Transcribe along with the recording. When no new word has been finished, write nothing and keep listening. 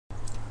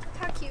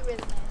be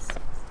really nice.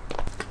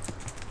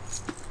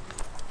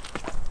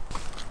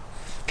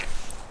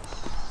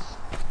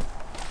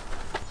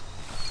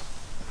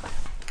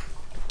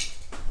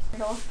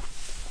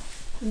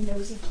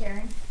 Nosy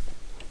Karen.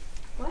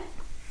 What?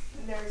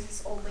 There was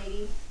this old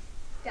lady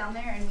down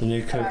there, and the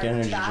new Coke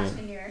energy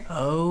drink.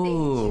 Oh.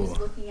 She was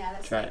looking at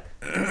us. Try it.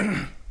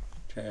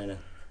 Try it.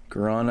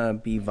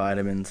 Guarana, B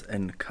vitamins,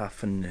 and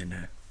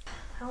caffeine.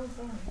 How is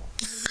that?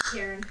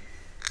 Karen.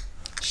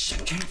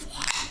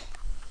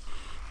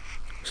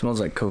 Smells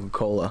like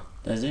Coca-Cola.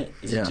 Does it?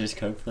 Is it just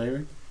Coke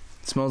flavored?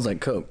 It smells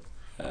like Coke.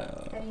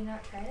 Have you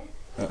not tried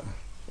it?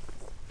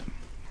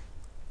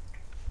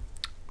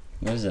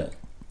 What is it?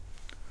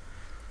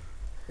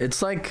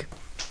 It's like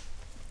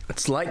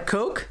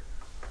Coke,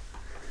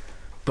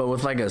 but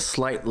with like a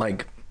slight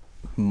like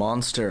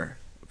Monster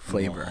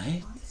flavor.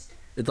 What?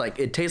 It's like,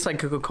 it tastes like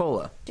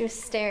Coca-Cola.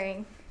 Just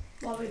staring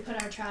while we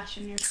put our trash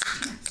in your.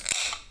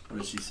 What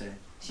did she say?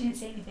 She didn't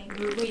say anything.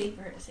 We were waiting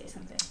for her to say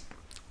something.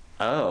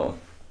 Oh.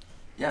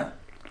 Yeah.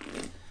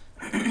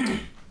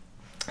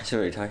 So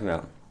what are you talking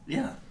about?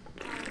 Yeah.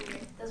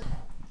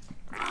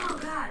 Oh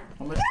God.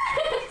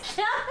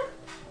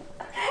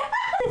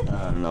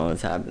 I don't know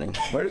what's happening.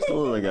 Where's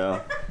Lula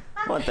go?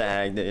 What the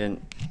heck, dude?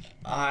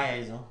 Hi,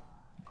 Hazel.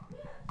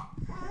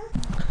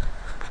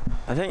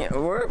 I think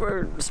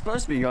we're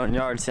supposed to be going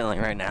yard selling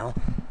right now.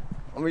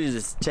 We're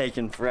just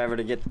taking forever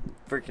to get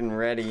freaking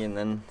ready,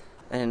 and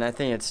I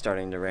think it's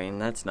starting to rain.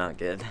 That's not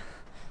good.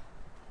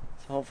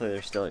 So hopefully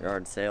there's still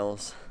yard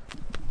sales.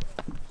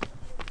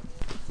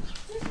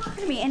 There's not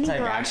gonna be any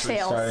garage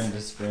sales. Starting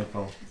to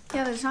sprinkle.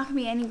 Yeah, there's not gonna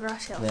be any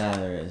garage sales. Yeah,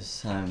 there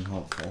is. I'm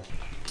hopeful.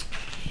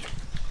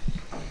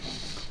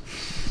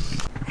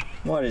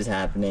 What is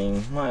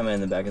happening? Why am I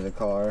in the back of the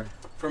car?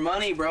 For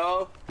money,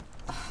 bro.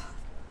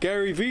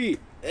 Gary V.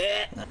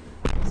 This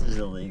is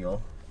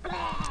illegal.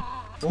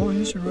 Oh,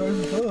 you should ride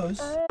with us.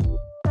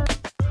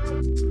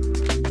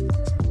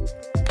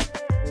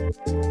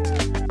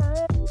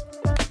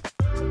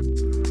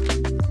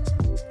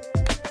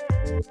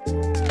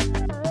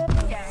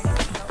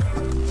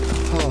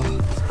 Oh,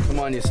 come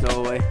on, you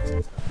stowaway.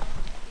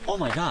 Oh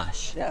my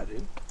gosh. Yeah,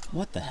 dude.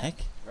 What the heck?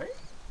 Right?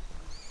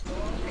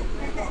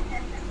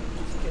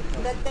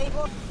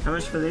 How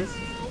much for these?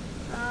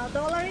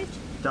 $1 each.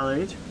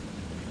 $1 each?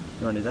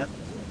 You want to do that?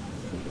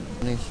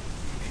 Thanks.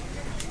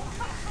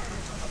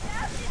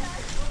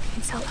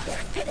 Can sell that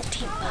for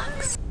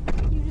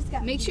 $15. You just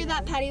got. Make sure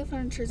that patio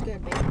furniture is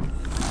good, babe.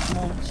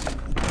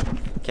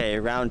 Okay,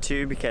 round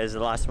two, because the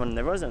last one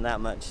there wasn't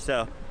that much,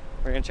 so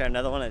we're gonna try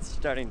another one. It's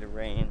starting to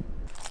rain.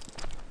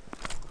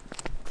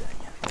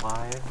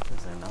 Why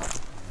is there not?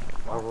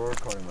 While we're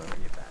recording when we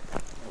get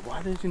back.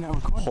 Why did you not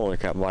record? Holy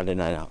crap! Why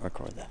didn't I not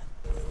record that?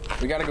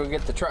 We gotta go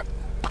get the truck.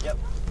 Yep.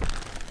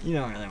 You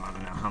don't really want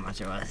to know how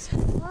much it was.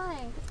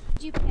 Why?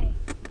 Did you pay?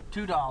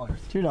 $2.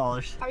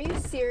 $2. Are you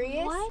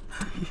serious? What?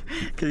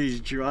 Cause he's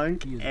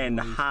drunk and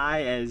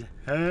high as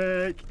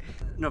heck.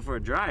 No, for a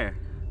dryer.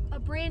 A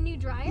brand new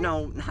dryer?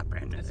 No, not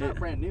brand new. It's not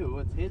brand new.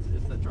 It's his.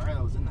 It's the dryer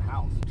that was in the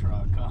house.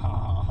 Truck.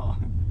 I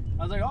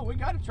was like, oh, we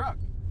got a truck.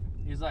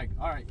 He's like,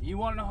 all right, you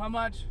want to know how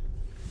much?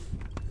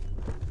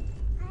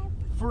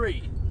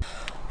 Free.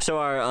 So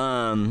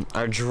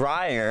our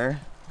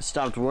dryer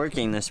stopped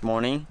working this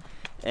morning,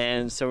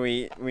 and so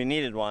we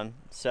needed one.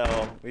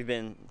 So we've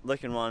been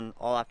looking one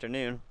all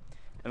afternoon,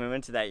 and we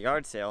went to that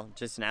yard sale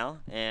just now,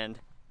 and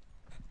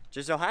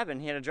just so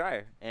happened he had a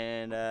dryer,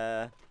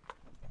 and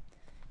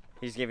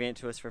he's giving it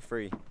to us for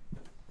free.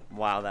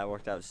 Wow, that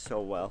worked out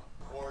so well.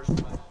 Horse one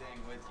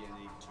thing with you,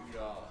 need $2.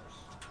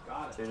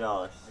 Got it. $2.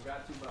 I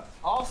got $2.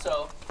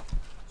 Also,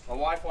 my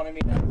wife wanted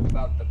me to ask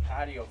about the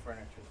patio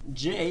furniture.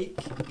 Jake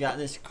got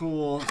this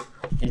cool.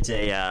 It's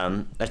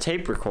a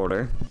tape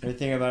recorder. What do you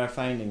think about our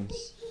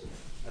findings?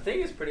 I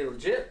think it's pretty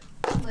legit.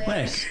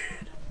 Nice.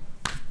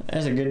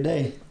 That's a good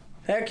day.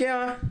 Heck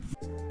yeah.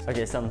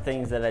 Okay, some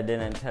things that I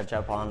didn't touch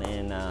up on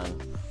in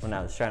when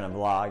I was trying to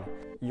vlog.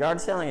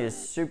 Yard selling is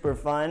super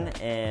fun,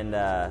 and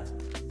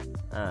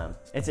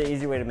it's an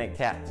easy way to make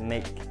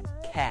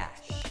cash.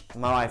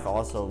 My wife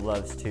also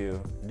loves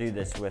to do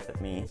this with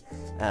me,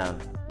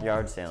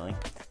 yard selling.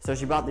 So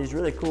she bought these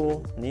really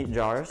cool, neat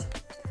jars.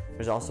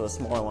 There's also a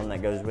smaller one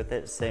that goes with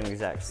it, same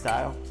exact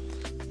style.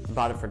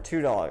 Bought it for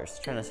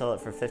 $2, trying to sell it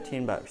for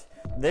 15 bucks.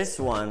 This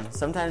one,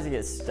 sometimes you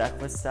get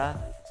stuck with stuff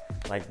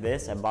like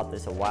this. I bought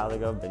this a while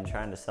ago, been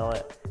trying to sell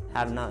it,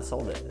 have not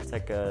sold it. It's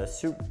like a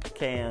soup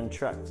can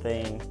truck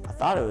thing. I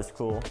thought it was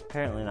cool,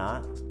 apparently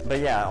not. But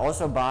yeah, I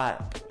also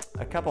bought,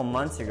 a couple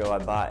months ago, I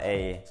bought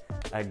a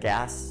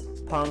gas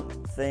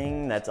pump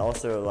thing that's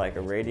also like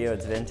a radio,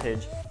 it's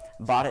vintage.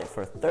 Bought it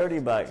for 30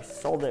 bucks,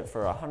 sold it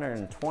for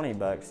 120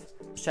 bucks.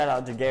 Shout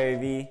out to Gary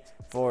V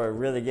for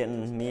really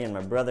getting me and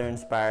my brother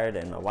inspired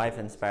and my wife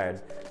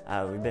inspired.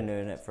 We've been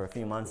doing it for a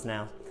few months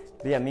now.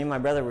 But yeah, me and my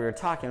brother, we were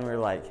talking, we were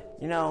like,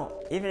 you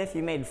know, even if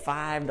you made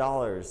 $5,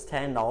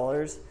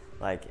 $10,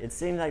 like it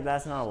seems like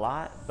that's not a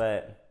lot,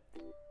 but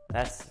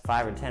that's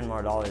 $5 or $10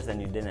 more than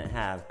you didn't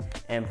have.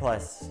 And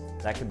plus,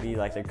 that could be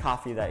like the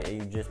coffee that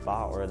you just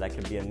bought, or that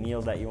could be a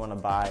meal that you want to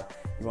buy.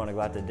 You want to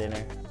go out to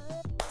dinner.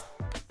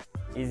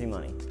 Easy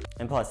money.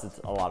 And plus, it's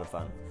a lot of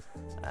fun.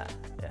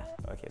 Yeah,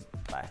 okay,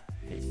 bye.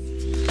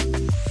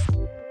 Peace.